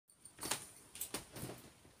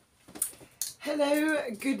Hello,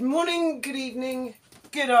 good morning, good evening,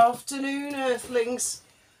 good afternoon, Earthlings.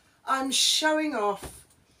 I'm showing off.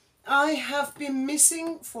 I have been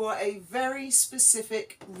missing for a very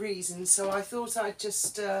specific reason, so I thought I'd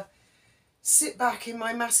just sit back in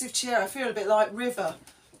my massive chair. I feel a bit like River,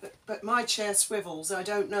 but my chair swivels. I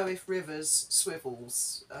don't know if River's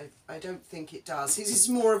swivels. I don't think it does. His is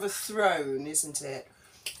more of a throne, isn't it?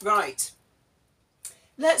 Right,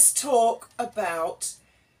 let's talk about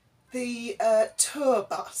the tour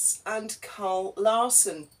bus and Karl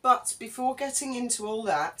Larsen. But before getting into all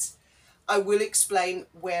that, I will explain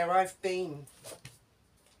where I've been.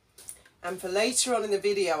 And for later on in the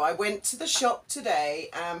video, I went to the shop today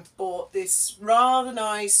and bought this rather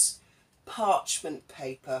nice parchment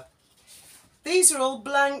paper. These are all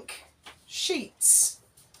blank sheets.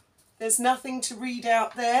 There's nothing to read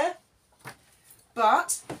out there.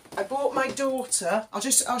 But I bought my daughter,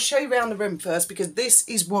 I'll show you around the room first, because this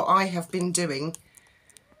is what I have been doing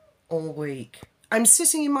all week. I'm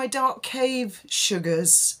sitting in my dark cave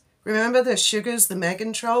sugars. Remember the sugars, the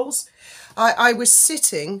Meghan trolls? I was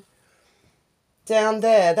sitting down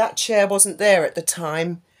there, that chair wasn't there at the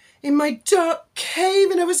time, in my dark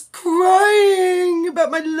cave, and I was crying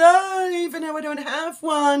about my life and how I don't have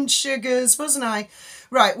one, sugars, wasn't I?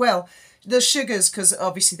 Right, well, the sugars, because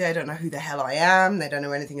obviously they don't know who the hell I am, they don't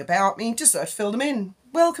know anything about me, just thought I'd fill them in.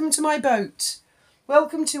 Welcome to my boat.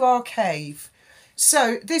 Welcome to our cave.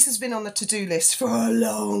 So this has been on the to-do list for a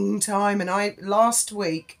long time, and last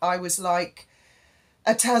week I was like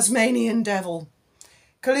a Tasmanian devil,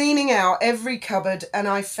 cleaning out every cupboard, and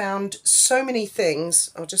I found so many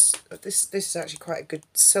things. This is actually quite a good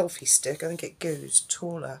selfie stick. I think it goes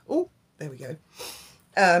taller. Oh, there we go.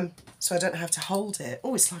 So I don't have to hold it.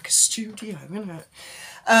 Oh, it's like a studio, isn't it?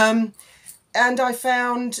 And I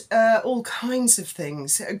found all kinds of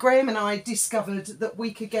things. Graham and I discovered that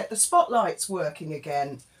we could get the spotlights working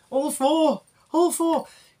again. All four.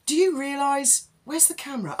 Do you realise, where's the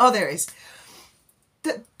camera? Oh, there it is.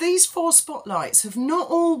 That these 4 spotlights have not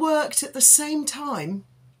all worked at the same time,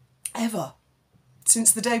 ever,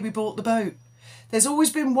 since the day we bought the boat. There's always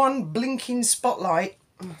been one blinking spotlight.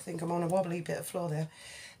 I think I'm on a wobbly bit of floor there.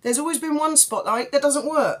 There's always been one spotlight that doesn't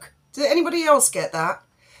work. Did anybody else get that?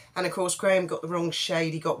 And of course Graham got the wrong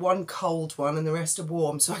shade. He got one cold one and the rest are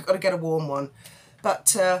warm, so I've got to get a warm one.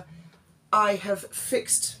 But I have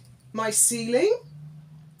fixed my ceiling.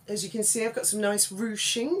 As you can see, I've got some nice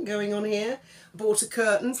ruching going on here. Bought a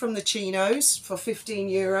curtain from the Chinos for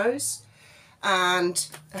 €15. And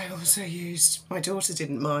I also used, my daughter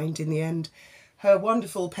didn't mind in the end, her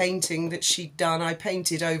wonderful painting that she'd done. I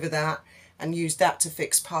painted over that and used that to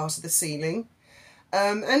fix part of the ceiling.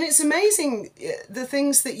 And it's amazing the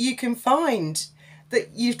things that you can find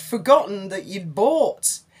that you'd forgotten that you'd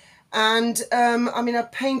bought. And I mean, I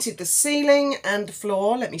painted the ceiling and the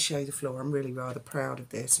floor. Let me show you the floor. I'm really rather proud of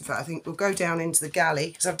this. In fact, I think we'll go down into the galley,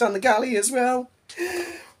 because I've done the galley as well.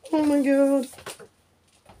 Oh my God.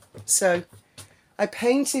 So I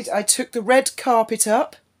took the red carpet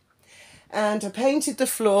up, and I painted the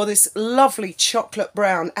floor this lovely chocolate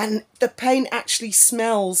brown, and the paint actually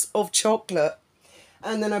smells of chocolate.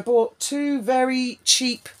 And then I bought 2 very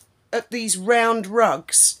cheap these round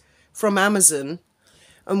rugs from Amazon,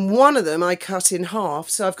 and one of them I cut in half,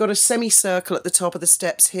 so I've got a semicircle at the top of the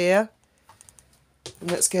steps here.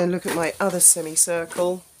 And let's go and look at my other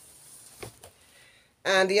semicircle.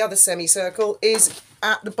 And the other semicircle is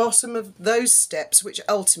at the bottom of those steps, which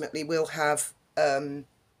ultimately will have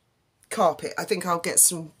carpet. I think I'll get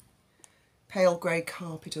some pale grey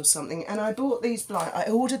carpet or something. And I bought these blinds. I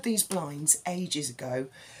ordered these blinds ages ago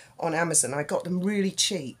on Amazon. I got them really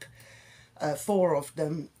cheap, 4 of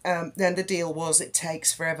them. Then the deal was it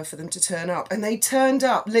takes forever for them to turn up. And they turned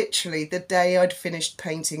up literally the day I'd finished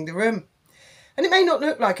painting the room. And it may not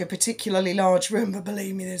look like a particularly large room, but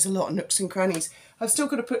believe me, there's a lot of nooks and crannies. I've still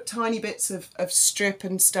got to put tiny bits of strip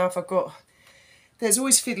and stuff. There's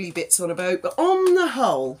always fiddly bits on a boat, but on the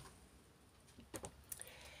whole,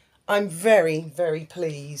 I'm very, very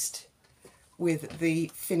pleased with the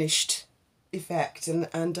finished effect. And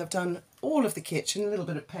I've done all of the kitchen, a little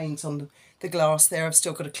bit of paint on the glass there I've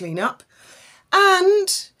still got to clean up.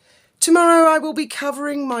 And tomorrow I will be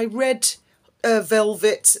covering my red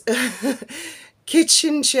velvet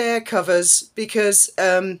kitchen chair covers, because,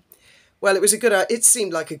 well, it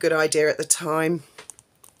seemed like a good idea at the time.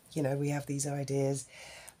 You know, we have these ideas.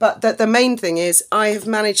 But the main thing is I have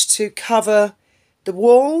managed to cover the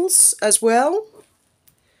walls as well,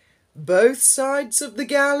 both sides of the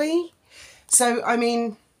galley. So, I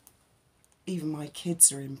mean, even my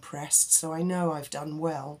kids are impressed, so I know I've done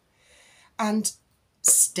well. And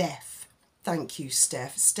Steph, Thank you,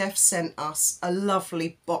 Steph. Steph sent us a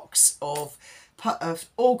lovely box of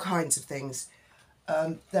all kinds of things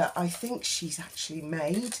that I think she's actually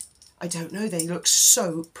made. I don't know, they look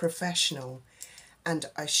so professional, and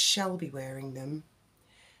I shall be wearing them.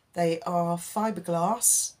 They are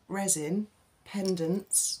fiberglass, resin,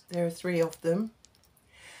 pendants. There are 3 of them.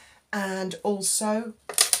 And also,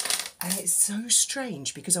 and it's so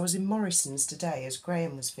strange because I was in Morrison's today as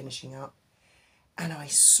Graham was finishing up, and I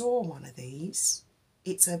saw one of these.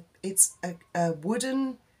 It's a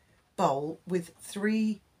wooden bowl with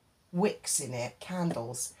 3 wicks in it,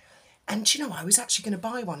 candles. And do you know, I was actually going to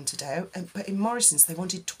buy one today, but in Morrison's they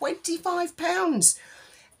wanted £25.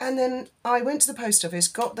 And then I went to the post office,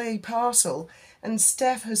 got the parcel, and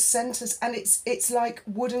Steph has sent us, and it's like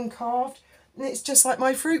wooden carved, and it's just like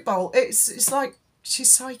my fruit bowl. It's like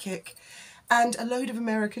she's psychic. And a load of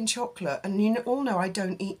American chocolate, and you all know I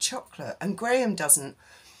don't eat chocolate, and Graham doesn't.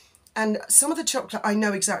 And some of the chocolate, I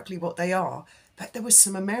know exactly what they are, but there was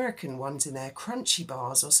some American ones in there, crunchy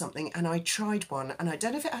bars or something, and I tried one, and I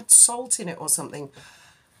don't know if it had salt in it or something.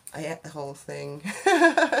 I ate the whole thing.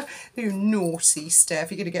 You naughty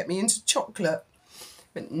Steph, you're going to get me into chocolate.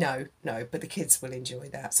 But no, but the kids will enjoy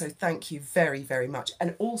that. So thank you very, very much.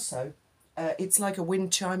 And also, it's like a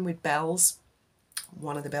wind chime with bells.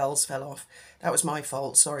 One of the bells fell off. That was my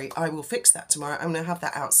fault, sorry. I will fix that tomorrow. I'm going to have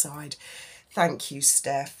that outside. Thank you,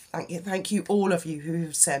 Steph. Thank you, all of you who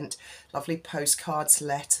have sent lovely postcards,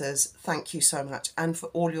 letters. Thank you so much. And for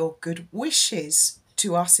all your good wishes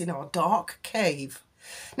to us in our dark cave.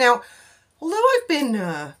 Now, although I've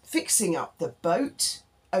been fixing up the boat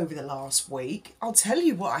over the last week, I'll tell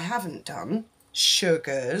you what I haven't done.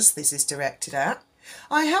 Sugars, this is directed at.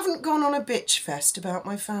 I haven't gone on a bitch fest about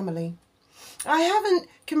my family. I haven't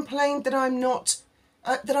complained that I'm not,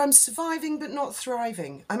 that I'm surviving but not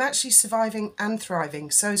thriving. I'm actually surviving and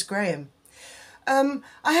thriving, so is Graham.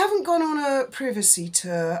 I haven't gone on a privacy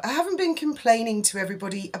tour. I haven't been complaining to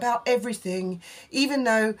everybody about everything, even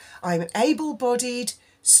though I'm able-bodied,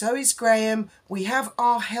 so is Graham. We have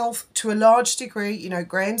our health to a large degree. You know,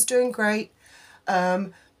 Graham's doing great.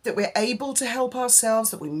 That we're able to help ourselves,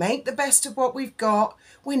 that we make the best of what we've got.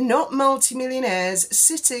 We're not multimillionaires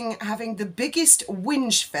sitting having the biggest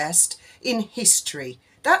whinge fest in history.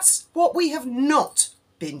 That's what we have not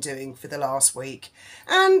been doing for the last week.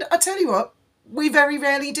 And I tell you what, we very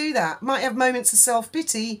rarely do that. Might have moments of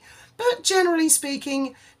self-pity, but generally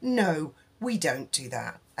speaking, no, we don't do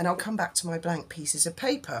that. And I'll come back to my blank pieces of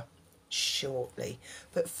paper shortly.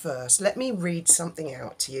 But first, let me read something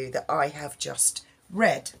out to you that I have just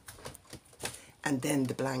read. And then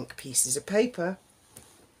the blank pieces of paper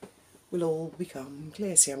will all become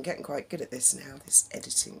clear. See, I'm getting quite good at this now, this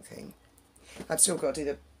editing thing. I've still got to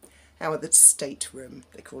do the stateroom.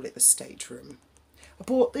 They call it the stateroom. I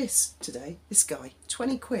bought this today, this guy,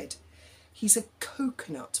 20 quid. He's a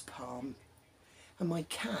coconut palm. And my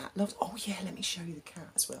cat loves, oh yeah, let me show you the cat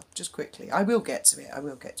as well, just quickly. I will get to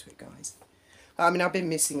it, guys. I mean, I've been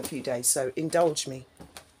missing a few days, so indulge me.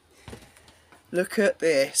 Look at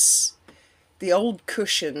this. The old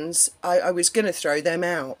cushions, I was going to throw them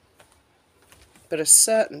out. But a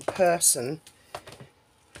certain person,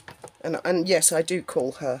 and yes, I do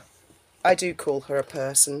call her a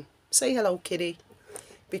person. Say hello, kitty,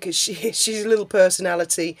 because she's a little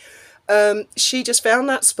personality. She just found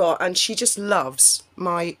that spot and she just loves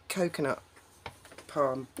my coconut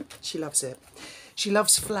palm. She loves it. She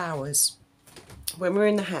loves flowers. When we're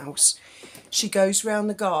in the house, she goes round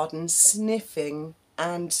the garden sniffing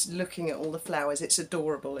and looking at all the flowers. It's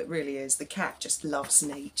adorable, it really is. The cat just loves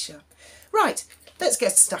nature. Right, let's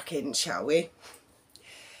get stuck in, shall we?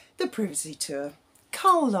 The privacy tour.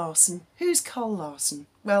 Karl Larsen. Who's Karl Larsen?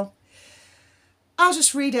 Well, I'll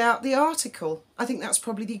just read out the article. I think that's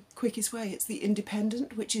probably the quickest way. It's The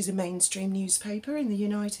Independent, which is a mainstream newspaper in the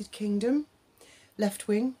United Kingdom. Left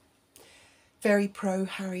wing. Very pro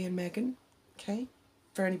Harry and Meghan. Okay,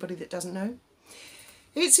 for anybody that doesn't know.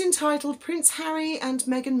 It's entitled Prince Harry and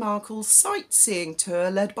Meghan Markle's Sightseeing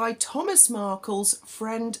Tour, led by Thomas Markle's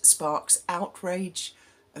friend sparks outrage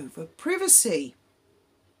over privacy.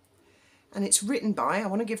 And it's written by, I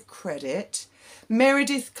want to give credit,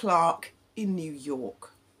 Meredith Clark in New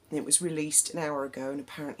York. And it was released an hour ago and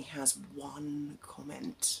apparently has 1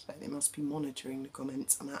 comment. So they must be monitoring the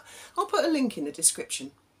comments on that. I'll put a link in the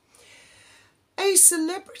description. A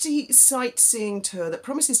celebrity sightseeing tour that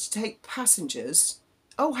promises to take passengers...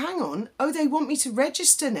 Oh, hang on. Oh, they want me to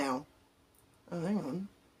register now. Oh, hang on.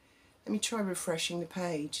 Let me try refreshing the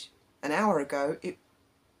page. An hour ago, it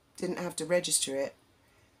didn't have to register it.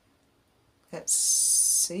 Let's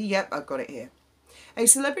see. Yep, I've got it here. A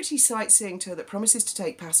celebrity sightseeing tour that promises to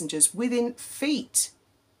take passengers within feet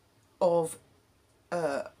of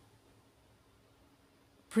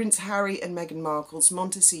Prince Harry and Meghan Markle's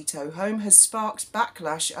Montecito home has sparked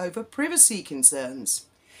backlash over privacy concerns.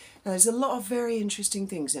 Now, there's a lot of very interesting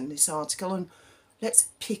things in this article, and let's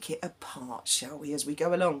pick it apart, shall we, as we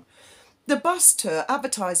go along. The bus tour,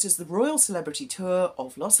 advertised as the Royal Celebrity Tour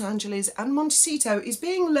of Los Angeles and Montecito, is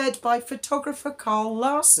being led by photographer Karl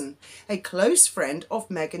Larsen, a close friend of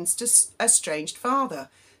Meghan's estranged father,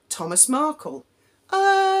 Thomas Markle.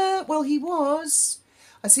 Well, he was.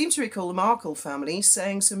 I seem to recall the Markle family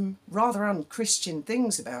saying some rather unchristian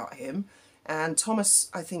things about him, and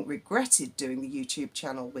Thomas, I think, regretted doing the YouTube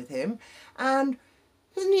channel with him. And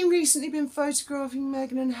hasn't he recently been photographing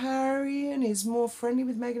Meghan and Harry and is more friendly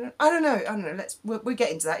with Meghan? I don't know. We'll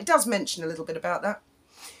get into that. It does mention a little bit about that.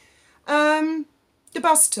 The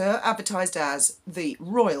bus tour, advertised as the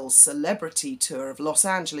Royal Celebrity Tour of Los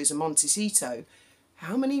Angeles and Montecito.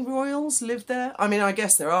 How many royals live there? I mean, I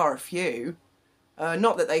guess there are a few.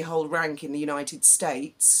 Not that they hold rank in the United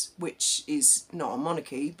States, which is not a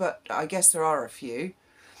monarchy, but I guess there are a few.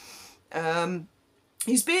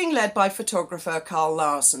 He's being led by photographer Karl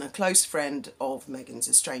Larsen, a close friend of Meghan's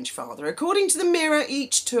estranged father. According to the Mirror,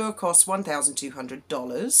 each tour costs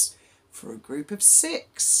 $1,200 for a group of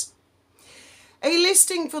 6. A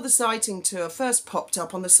listing for the sighting tour first popped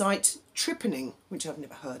up on the site Tripening, which I've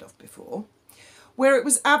never heard of before, where it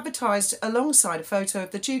was advertised alongside a photo of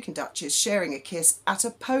the Duke and Duchess sharing a kiss at a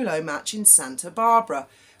polo match in Santa Barbara.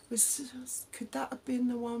 Could that have been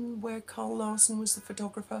the one where Karl Larsen was the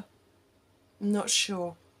photographer? I'm not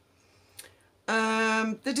sure.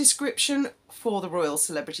 The description for the Royal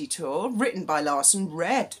Celebrity Tour, written by Larsen,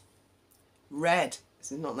 read.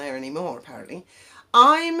 This is not there anymore, apparently.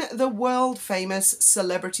 I'm the world-famous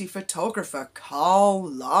celebrity photographer, Karl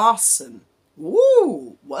Larsen.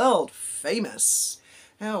 Woo! World famous.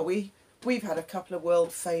 Now, we've had a couple of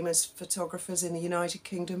world-famous photographers in the United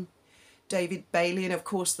Kingdom. David Bailey and, of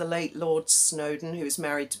course, the late Lord Snowdon, who was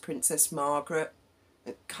married to Princess Margaret.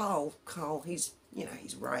 Karl, he's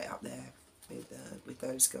right up there with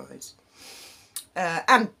those guys.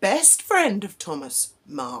 And best friend of Thomas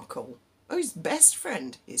Markle. Oh, his best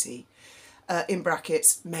friend, is he? In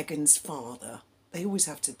brackets, Meghan's father. They always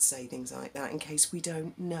have to say things like that in case we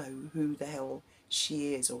don't know who the hell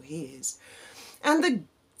she is or he is. And the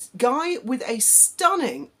guy with a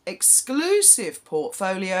stunning, exclusive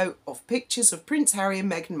portfolio of pictures of Prince Harry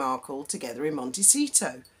and Meghan Markle together in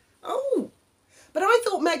Montecito. Oh! But I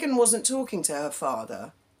thought Meghan wasn't talking to her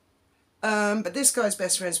father. But this guy's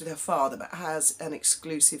best friends with her father, but has an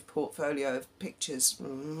exclusive portfolio of pictures.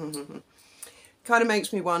 Kind of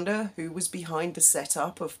makes me wonder who was behind the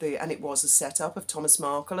setup of and it was a setup of Thomas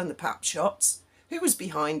Markle and the pap shots. Who was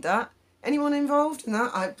behind that? Anyone involved in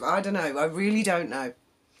that? I don't know. I really don't know.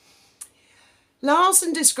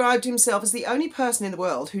 Larsen described himself as the only person in the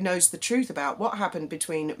world who knows the truth about what happened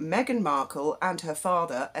between Meghan Markle and her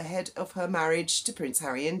father ahead of her marriage to Prince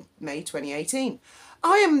Harry in May 2018.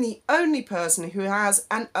 I am the only person who has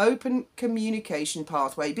an open communication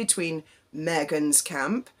pathway between Meghan's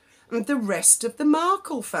camp and the rest of the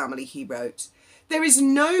Markle family, he wrote. There is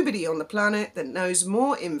nobody on the planet that knows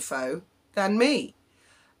more info than me,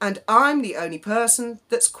 and I'm the only person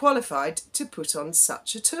that's qualified to put on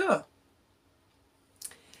such a tour.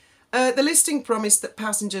 The listing promised that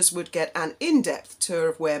passengers would get an in-depth tour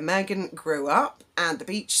of where Meghan grew up and the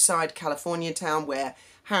beachside California town where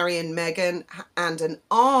Harry and Meghan and an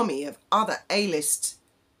army of other A-list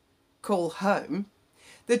call home.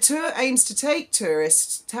 The tour aims to take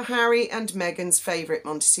tourists to Harry and Meghan's favourite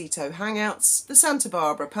Montecito hangouts, the Santa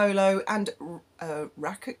Barbara Polo and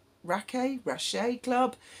Rache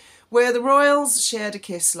Club, where the royals shared a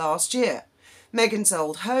kiss last year. Meghan's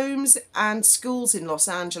old homes and schools in Los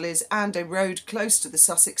Angeles and a road close to the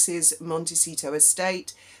Sussex's Montecito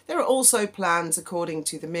estate. There are also plans, according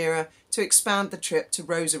to the Mirror, to expand the trip to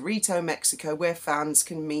Rosarito, Mexico, where fans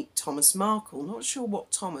can meet Thomas Markle. Not sure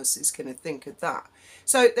what Thomas is going to think of that.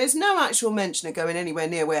 So there's no actual mention of going anywhere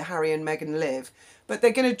near where Harry and Meghan live, but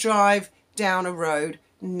they're going to drive down a road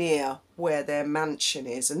near where their mansion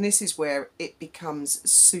is, and this is where it becomes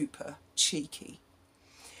super cheeky.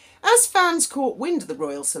 As fans caught wind of the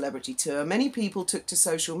Royal Celebrity Tour, many people took to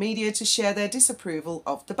social media to share their disapproval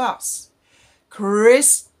of the bus.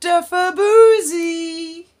 Christopher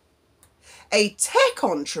Boozy, a tech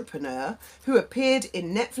entrepreneur who appeared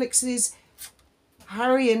in Netflix's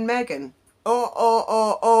Harry and Meghan.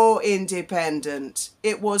 Independent.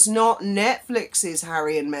 It was not Netflix's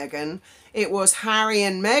Harry and Meghan. It was Harry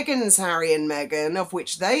and Meghan's Harry and Meghan, of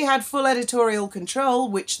which they had full editorial control,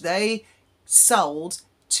 which they sold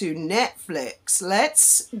to Netflix.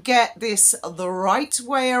 Let's get this the right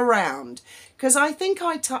way around, because I think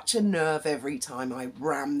I touch a nerve every time I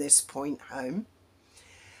ram this point home.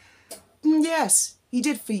 Yes, he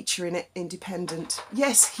did feature in it, Independent.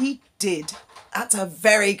 Yes, he did. That's a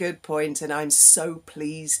very good point, and I'm so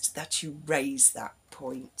pleased that you raised that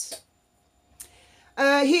point.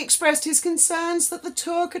 He expressed his concerns that the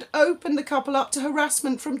tour could open the couple up to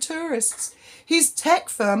harassment from tourists. His tech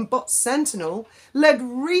firm, Bot Sentinel, led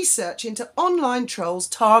research into online trolls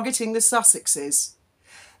targeting the Sussexes.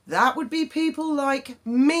 That would be people like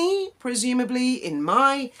me, presumably in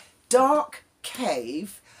my dark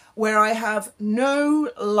cave, where I have no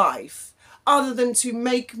life other than to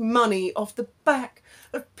make money off the back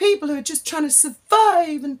of people who are just trying to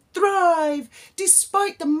survive and thrive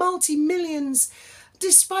despite the multi-millions,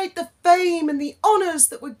 despite the fame and the honours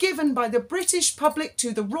that were given by the British public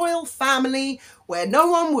to the royal family, where no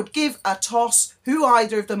one would give a toss who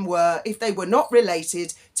either of them were if they were not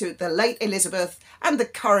related to the late Elizabeth and the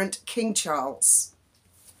current King Charles.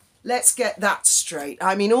 Let's get that straight.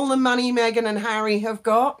 I mean, all the money Meghan and Harry have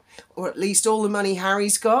got, or at least all the money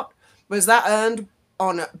Harry's got, was that earned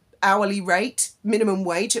on an hourly rate, minimum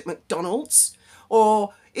wage at McDonald's?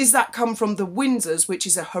 Or is that come from the Windsors, which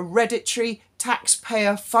is a hereditary,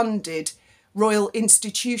 taxpayer-funded royal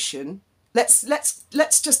institution? Let's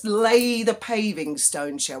just lay the paving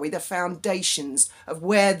stone, shall we? The foundations of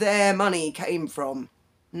where their money came from.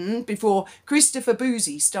 Before Christopher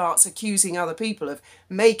Boozy starts accusing other people of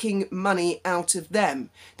making money out of them.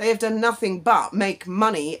 They have done nothing but make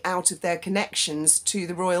money out of their connections to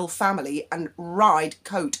the royal family and ride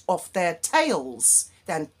coat off their tails,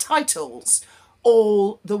 their titles,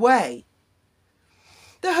 all the way.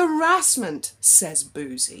 The harassment, says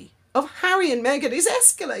Boozy, of Harry and Meghan is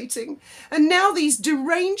escalating, and now these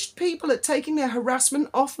deranged people are taking their harassment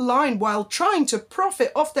offline while trying to profit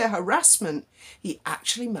off their harassment. He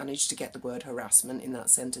actually managed to get the word harassment in that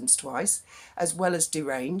sentence twice, as well as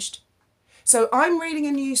deranged. So I'm reading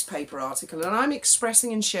a newspaper article and I'm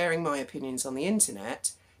expressing and sharing my opinions on the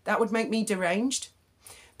internet. That would make me deranged.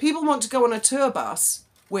 People want to go on a tour bus,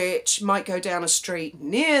 which might go down a street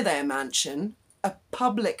near their mansion, a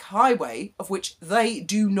public highway of which they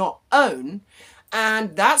do not own,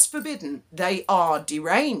 and that's forbidden. They are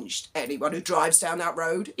deranged. Anyone who drives down that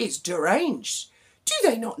road is deranged. Do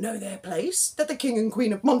they not know their place, that the King and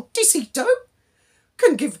Queen of Montecito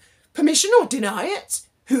can give permission or deny it?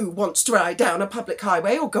 Who wants to ride down a public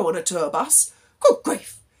highway or go on a tour bus? Good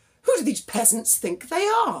grief, who do these peasants think they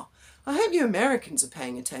are? I hope you Americans are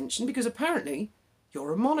paying attention, because apparently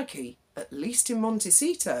you're a monarchy, at least in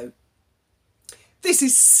Montecito. This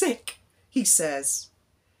is sick, he says.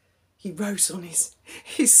 He wrote on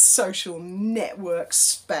his social network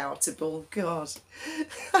spoutable, God.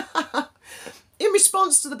 In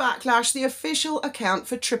response to the backlash, the official account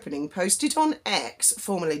for Trippening posted on X,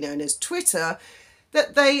 formerly known as Twitter,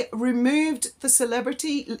 that they removed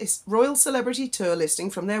the Royal Celebrity Tour listing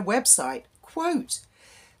from their website. Quote,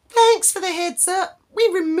 "Thanks for the heads up. We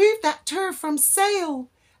removed that tour from sale."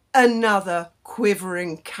 Another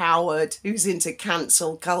quivering coward who's into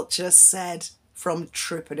cancel culture said from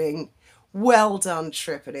Trippening. Well done,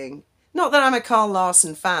 Trippening. Not that I'm a Karl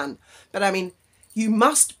Larsen fan, but I mean, you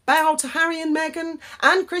must bow to Harry and Meghan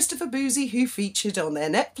and Christopher Boozy, who featured on their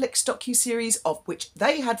Netflix docuseries, of which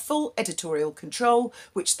they had full editorial control,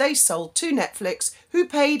 which they sold to Netflix, who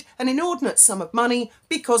paid an inordinate sum of money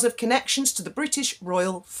because of connections to the British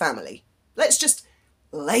royal family. Let's just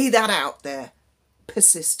lay that out there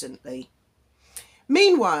persistently.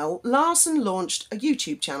 Meanwhile, Larsen launched a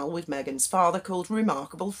YouTube channel with Meghan's father called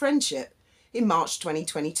Remarkable Friendship in March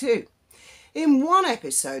 2022. In one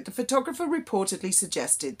episode, the photographer reportedly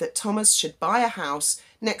suggested that Thomas should buy a house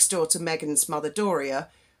next door to Meghan's mother Doria,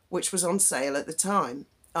 which was on sale at the time.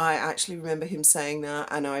 I actually remember him saying that,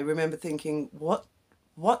 and I remember thinking, what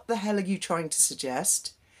the hell are you trying to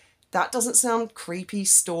suggest? That doesn't sound creepy,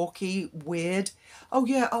 stalky, weird. Oh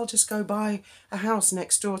yeah, I'll just go buy a house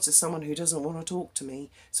next door to someone who doesn't want to talk to me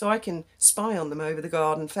so I can spy on them over the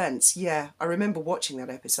garden fence. Yeah, I remember watching that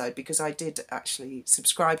episode because I did actually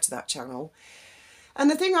subscribe to that channel. And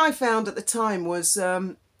the thing I found at the time was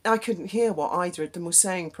I couldn't hear what either of them were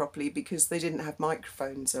saying properly because they didn't have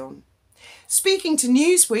microphones on. Speaking to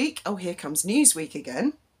Newsweek, oh here comes Newsweek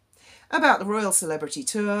again, about the Royal Celebrity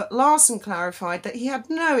Tour, Larsen clarified that he had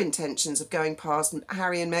no intentions of going past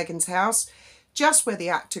Harry and Meghan's house, just where the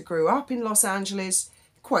actor grew up in Los Angeles.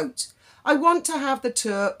 Quote, "I want to have the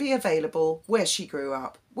tour be available where she grew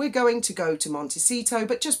up. We're going to go to Montecito,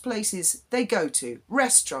 but just places they go to,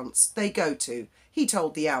 restaurants they go to," he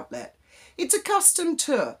told the outlet. "It's a custom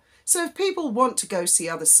tour, So if people want to go see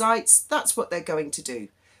other sites, that's what they're going to do.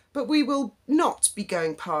 But we will not be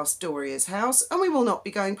going past Doria's house, and we will not be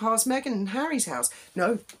going past Meghan and Harry's house.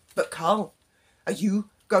 No, but Karl, are you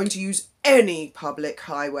going to use any public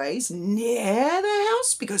highways near their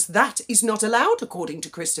house? Because that is not allowed according to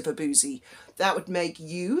Christopher Boozy. That would make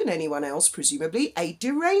you and anyone else, presumably, a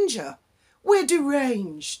deranger. We're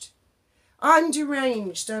deranged. I'm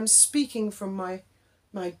deranged. I'm speaking from my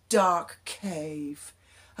dark cave.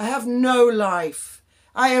 I have no life.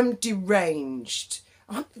 I am deranged.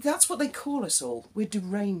 That's what they call us all. We're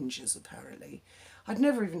derangers, apparently. I'd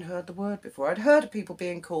never even heard the word before. I'd heard of people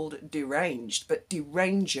being called deranged, but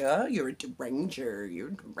deranger, you're a deranger, you're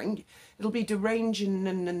a deranger. It'll be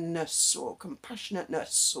derangingness or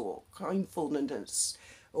compassionateness or kindfulness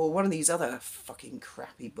or one of these other fucking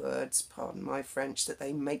crappy words, pardon my French, that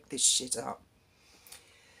they make this shit up.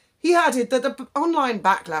 He added that the online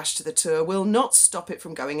backlash to the tour will not stop it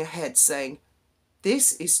from going ahead, saying,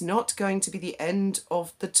 "This is not going to be the end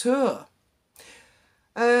of the tour."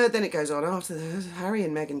 Then it goes on, after Harry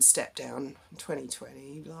and Meghan stepped down in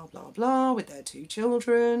 2020, blah, blah, blah, with their 2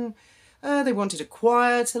 children. They wanted a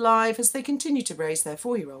quieter life as they continued to raise their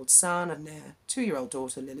 4-year-old son and their 2-year-old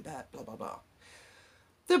daughter, Lilibet, blah, blah, blah.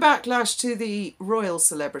 The backlash to the royal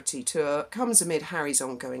celebrity tour comes amid Harry's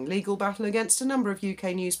ongoing legal battle against a number of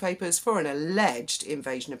UK newspapers for an alleged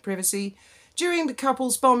invasion of privacy during the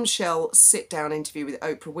couple's bombshell sit-down interview with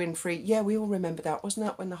Oprah Winfrey. Yeah, we all remember that. Wasn't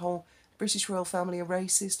that when the whole British royal family are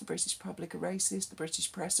racist, the British public are racist, the British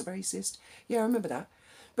press are racist? Yeah, I remember that.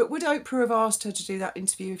 But would Oprah have asked her to do that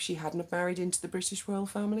interview if she hadn't have married into the British royal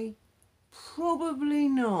family? Probably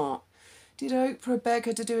not. Did Oprah beg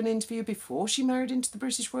her to do an interview before she married into the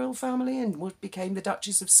British royal family and became the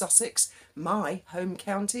Duchess of Sussex, my home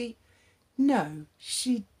county? No,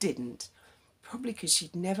 she didn't. Probably because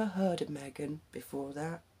she'd never heard of Meghan before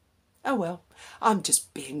that. Oh well, I'm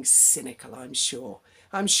just being cynical, I'm sure.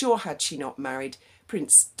 I'm sure had she not married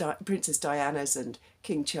Princess Diana's and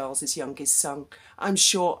King Charles's youngest son, I'm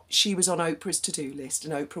sure she was on Oprah's to-do list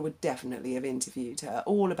and Oprah would definitely have interviewed her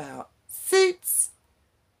all about suits.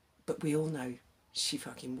 But we all know she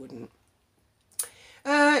fucking wouldn't.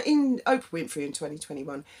 In Oprah Winfrey in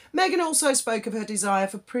 2021, Meghan also spoke of her desire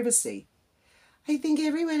for privacy. "I think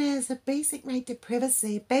everyone has a basic right to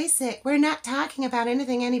privacy. Basic. We're not talking about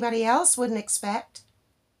anything anybody else wouldn't expect."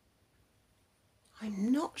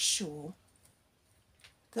 I'm not sure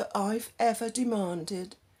that I've ever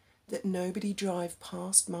demanded that nobody drive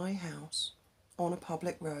past my house on a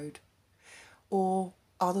public road or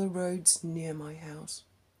other roads near my house.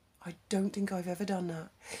 I don't think I've ever done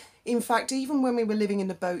that. In fact, even when we were living in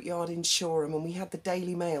the boatyard in Shoreham and we had the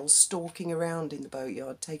Daily Mail stalking around in the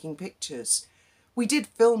boatyard taking pictures, we did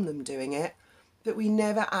film them doing it, but we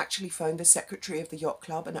never actually phoned the secretary of the yacht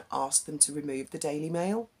club and asked them to remove the Daily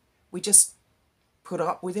Mail. We just put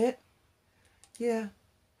up with it. Yeah.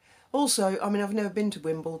 Also, I mean, I've never been to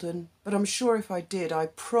Wimbledon, but I'm sure if I did, I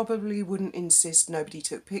probably wouldn't insist nobody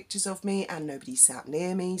took pictures of me and nobody sat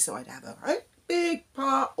near me, so I'd have a right big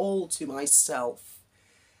part all to myself.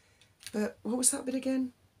 But what was that bit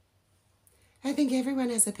again? "I think everyone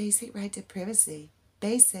has a basic right to privacy.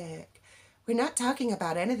 Basic. We're not talking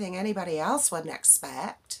about anything anybody else wouldn't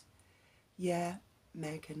expect." Yeah,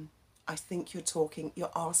 Meghan, I think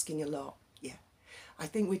you're asking a lot. Yeah. I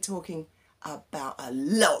think we're talking about a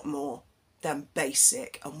lot more than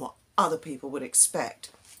basic and what other people would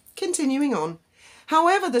expect. Continuing on.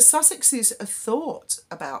 However, the Sussexes' thoughts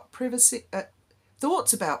about privacy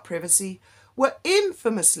were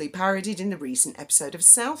infamously parodied in the recent episode of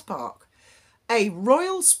South Park. A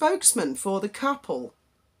royal spokesman for the couple.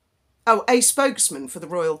 Oh, a spokesman for the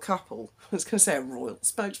royal couple. I was going to say a royal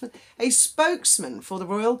spokesman. A spokesman for the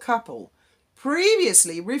royal couple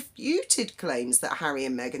previously refuted claims that Harry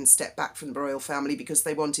and Meghan stepped back from the royal family because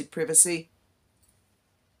they wanted privacy.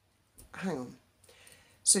 Hang on.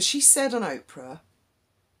 So she said on Oprah,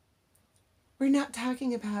 "We're not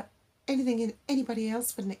talking about anything anybody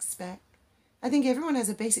else wouldn't expect. I think everyone has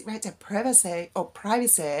a basic right to privacy or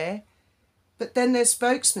privacy." But then their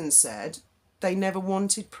spokesman said they never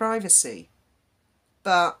wanted privacy.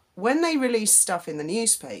 But when they release stuff in the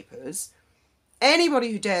newspapers,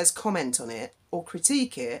 anybody who dares comment on it or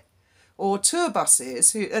critique it, or tour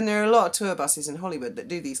buses, and there are a lot of tour buses in Hollywood that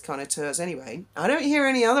do these kind of tours anyway. I don't hear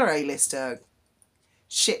any other A-lister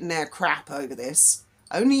shitting their crap over this.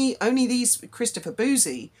 Only these Christopher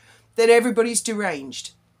Boozy, that everybody's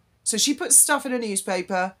deranged. So she puts stuff in a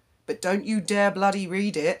newspaper, but don't you dare bloody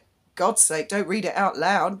read it. God's sake, don't read it out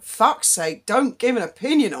loud. Fuck's sake, don't give an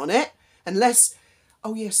opinion on it. Unless,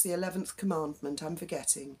 oh yes, the 11th commandment, I'm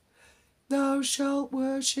forgetting. Thou shalt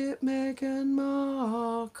worship Meghan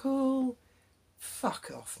Markle. Fuck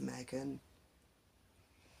off, Meghan.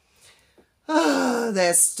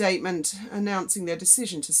 Their statement announcing their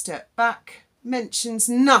decision to step back mentions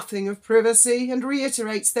nothing of privacy and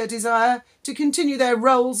reiterates their desire to continue their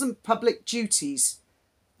roles and public duties.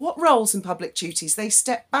 What roles and public duties? They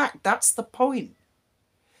step back, that's the point.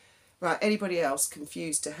 Right, anybody else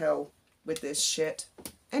confused to hell with this shit?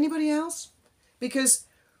 Anybody else? Because,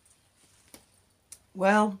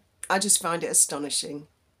 well, I just find it astonishing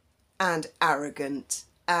and arrogant,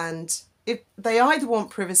 and if they either want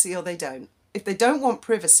privacy or they don't. If they don't want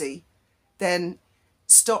privacy, then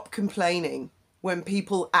stop complaining when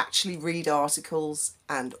people actually read articles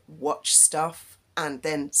and watch stuff, and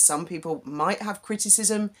then some people might have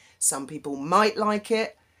criticism, some people might like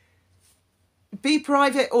it. Be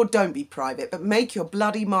private or don't be private, but make your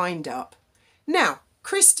bloody mind up. Now,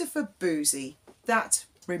 Christopher Boozy, that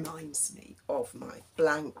reminds me of my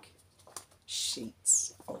blank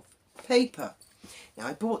sheets of paper. Now,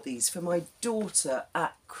 I bought these for my daughter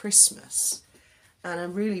at Christmas, and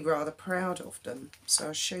I'm really rather proud of them, so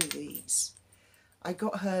I'll show you these. I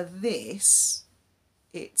got her this.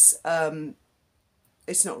 It's not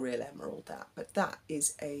real emerald, but that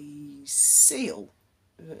is a seal.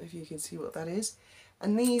 I don't know if you can see what that is.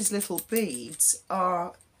 And these little beads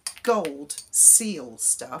are gold seal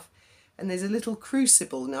stuff, and there's a little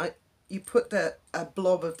crucible. Now you put a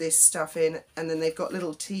blob of this stuff in, and then they've got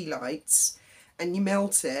little tea lights, and you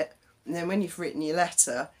melt it, and then when you've written your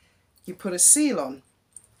letter, you put a seal on.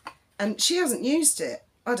 And she hasn't used it.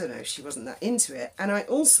 I don't know, she wasn't that into it. And I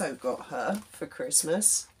also got her for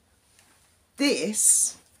Christmas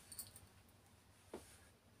this,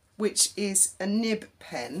 which is a nib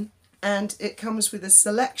pen, and it comes with a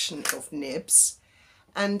selection of nibs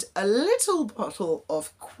and a little bottle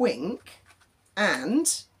of Quink,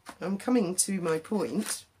 and I'm coming to my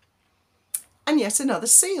point, and yet another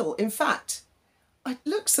seal. In fact, it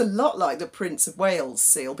looks a lot like the Prince of Wales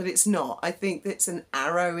seal, but it's not. I think it's an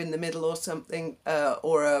arrow in the middle or something,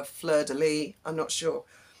 or a fleur-de-lis, I'm not sure.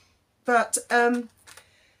 But,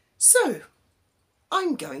 so,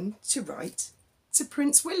 I'm going to write to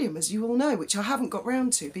Prince William, as you all know, which I haven't got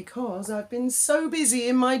round to because I've been so busy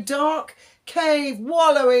in my dark cave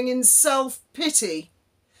wallowing in self-pity.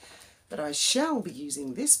 But I shall be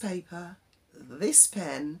using this paper, this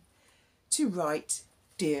pen, to write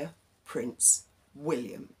Dear Prince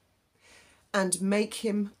William, and make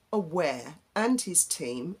him aware, and his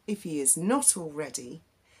team, if he is not already,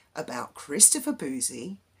 about Christopher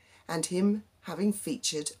Boozy and him having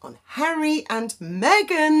featured on Harry and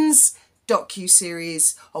Meghan's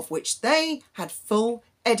docu-series, of which they had full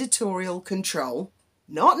editorial control.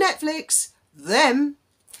 Not Netflix, them.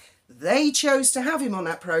 They chose to have him on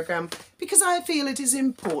that programme because I feel it is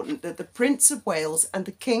important that the Prince of Wales and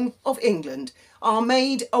the King of England are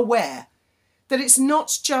made aware that it's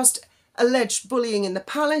not just alleged bullying in the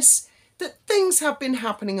palace, that things have been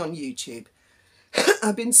happening on YouTube.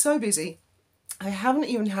 I've been so busy, I haven't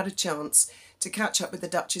even had a chance to catch up with the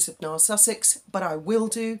Duchess of Sussex, but I will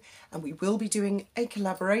do, and we will be doing a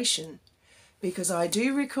collaboration, because I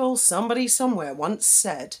do recall somebody somewhere once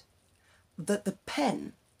said that the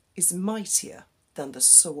pen is mightier than the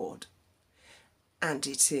sword. And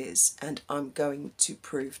it is, and I'm going to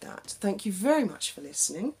prove that. Thank you very much for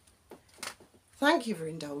listening. Thank you for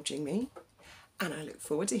indulging me, and I look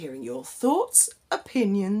forward to hearing your thoughts,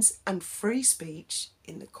 opinions and free speech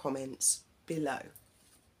in the comments below.